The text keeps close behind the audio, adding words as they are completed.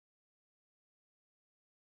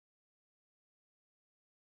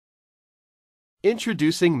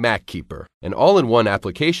Introducing Mackeeper, an all-in-one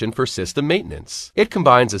application for system maintenance. It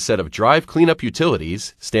combines a set of drive cleanup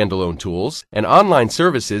utilities, standalone tools, and online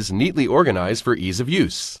services neatly organized for ease of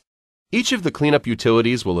use. Each of the cleanup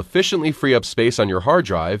utilities will efficiently free up space on your hard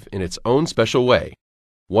drive in its own special way.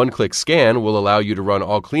 One-click scan will allow you to run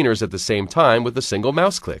all cleaners at the same time with a single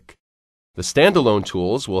mouse click. The standalone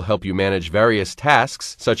tools will help you manage various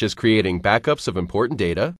tasks such as creating backups of important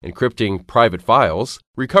data, encrypting private files,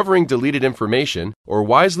 recovering deleted information, or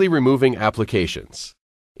wisely removing applications.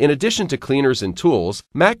 In addition to cleaners and tools,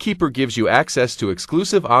 Mackeeper gives you access to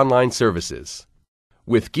exclusive online services.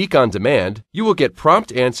 With Geek on Demand, you will get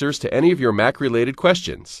prompt answers to any of your Mac-related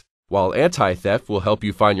questions, while Anti-Theft will help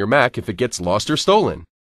you find your Mac if it gets lost or stolen.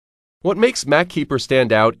 What makes Mackeeper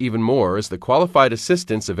stand out even more is the qualified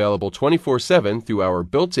assistance available 24/7 through our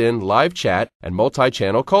built-in live chat and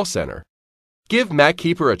multi-channel call center. Give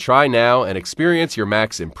Mackeeper a try now and experience your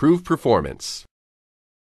Mac's improved performance.